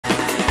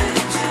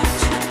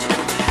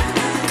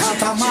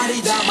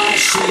body that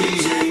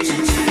machine.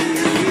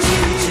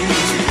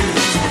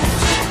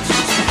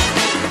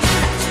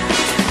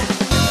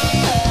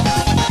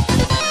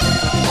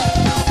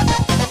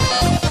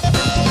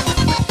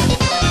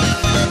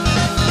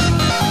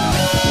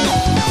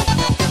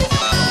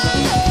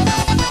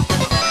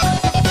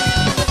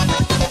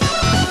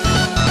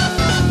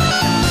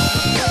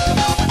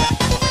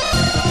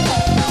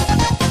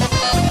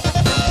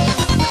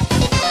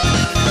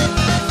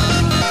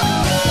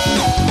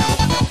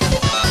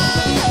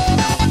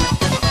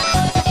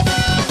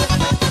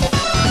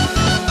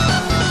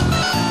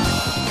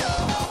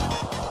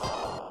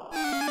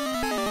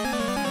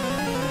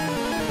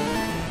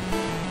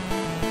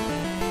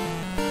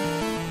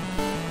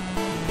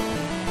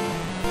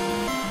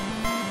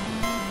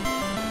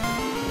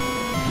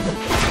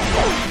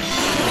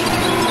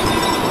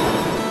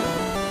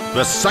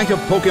 The sight of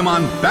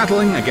Pokémon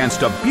battling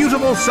against a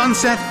beautiful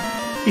sunset,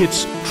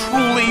 it's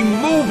truly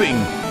moving.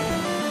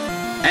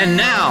 And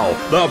now,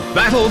 the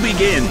battle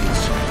begins.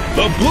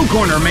 The blue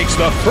corner makes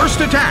the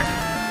first attack.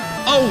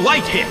 A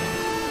light hit.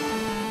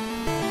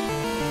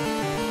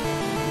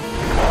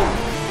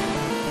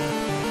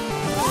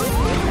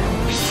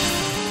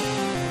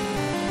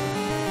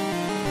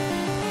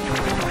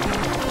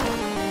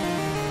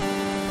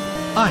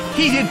 A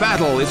heated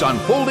battle is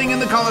unfolding in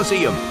the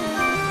Colosseum.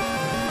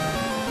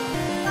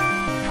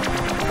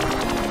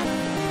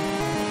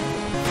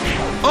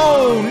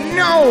 Oh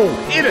no!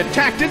 It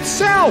attacked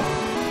itself!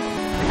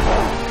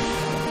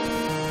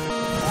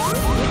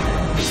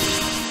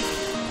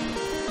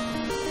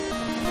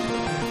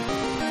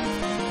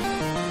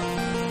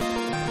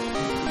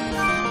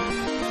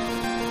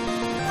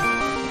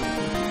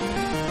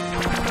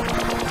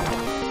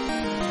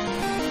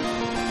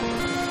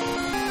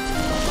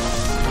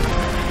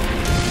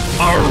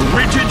 A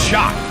rigid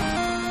shot!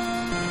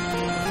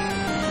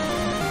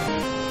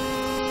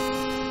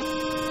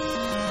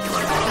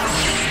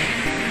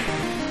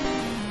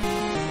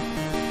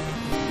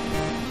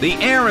 The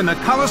air in the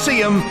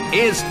Colosseum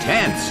is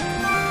tense.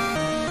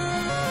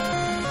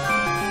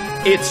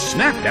 It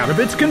snapped out of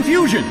its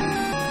confusion.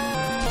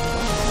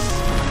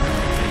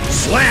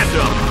 Slammed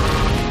him.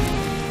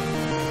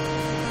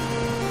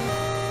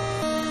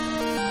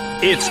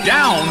 It's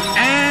down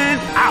and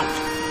out.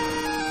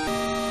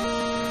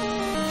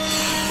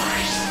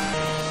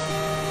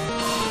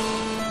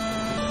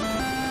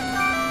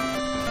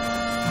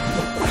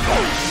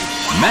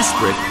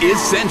 Mesprit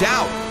is sent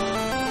out.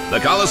 The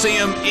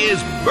Colosseum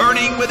is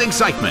burning with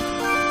excitement.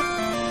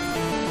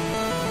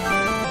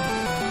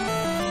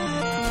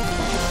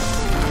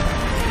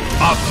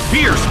 A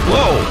fierce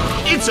blow!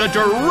 It's a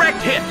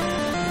direct hit!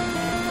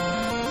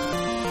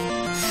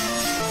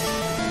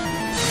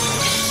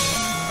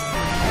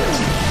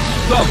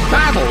 The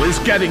battle is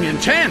getting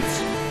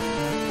intense!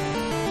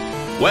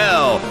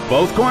 Well,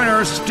 both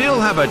corners still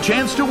have a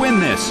chance to win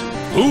this.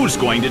 Who's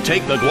going to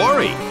take the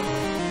glory?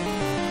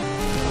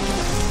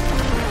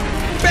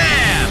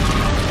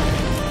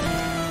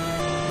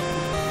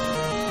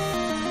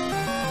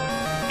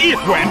 It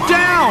went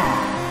down!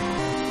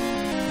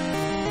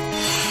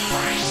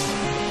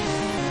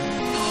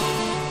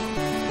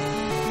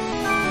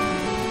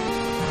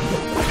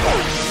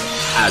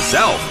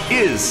 Azelf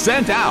is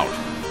sent out.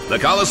 The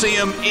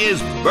Colosseum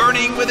is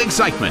burning with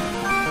excitement.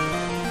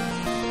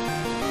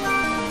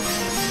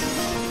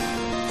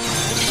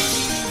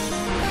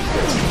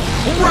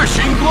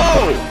 Rushing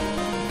blow!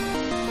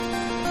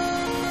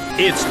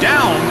 It's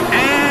down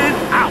and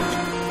out.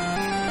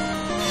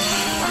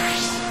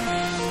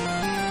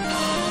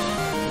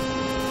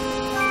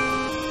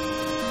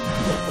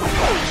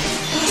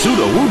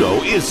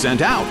 Sudowoodo is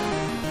sent out.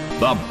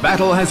 The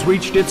battle has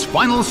reached its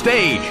final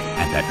stage,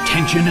 and the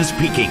tension is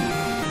peaking.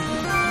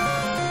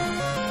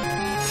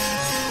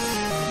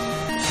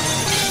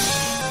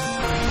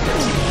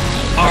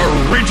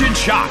 A rigid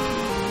shot.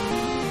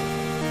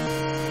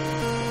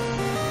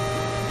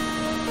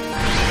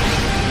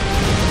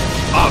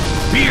 A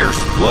fierce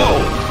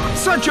blow.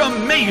 Such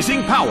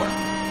amazing power.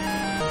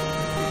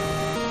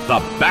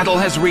 The battle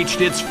has reached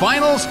its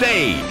final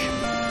stage.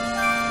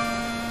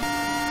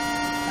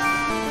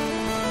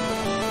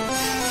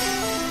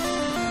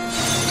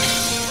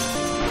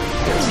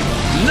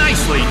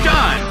 Nicely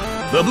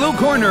done! The blue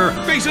corner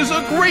faces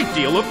a great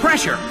deal of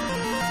pressure.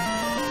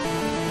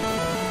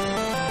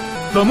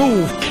 The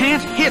move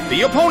can't hit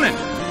the opponent.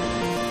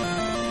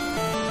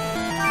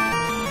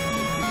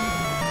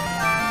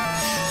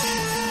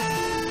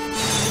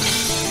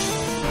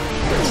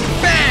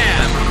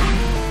 Bam!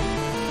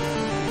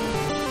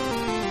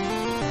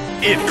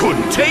 It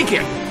couldn't take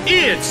it.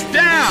 It's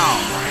down!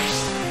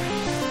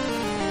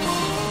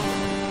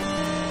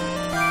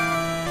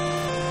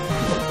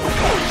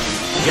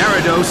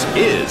 Gyarados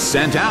is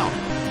sent out.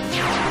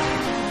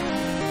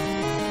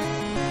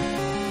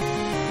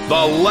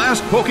 The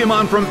last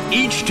Pokémon from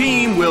each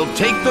team will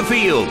take the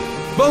field.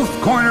 Both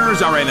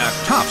corners are in a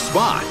tough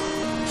spot.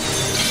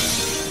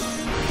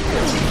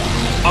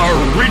 A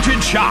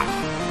rigid shot.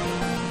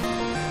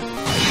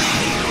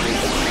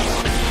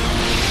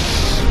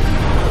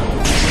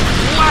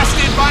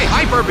 Blasted by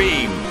Hyper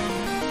Beam.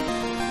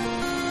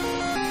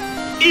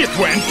 It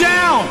went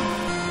down!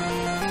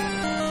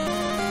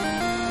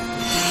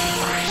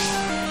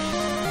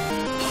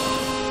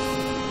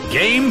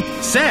 Game,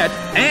 set,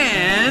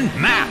 and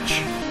match!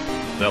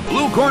 The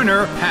blue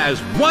corner has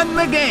won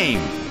the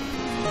game!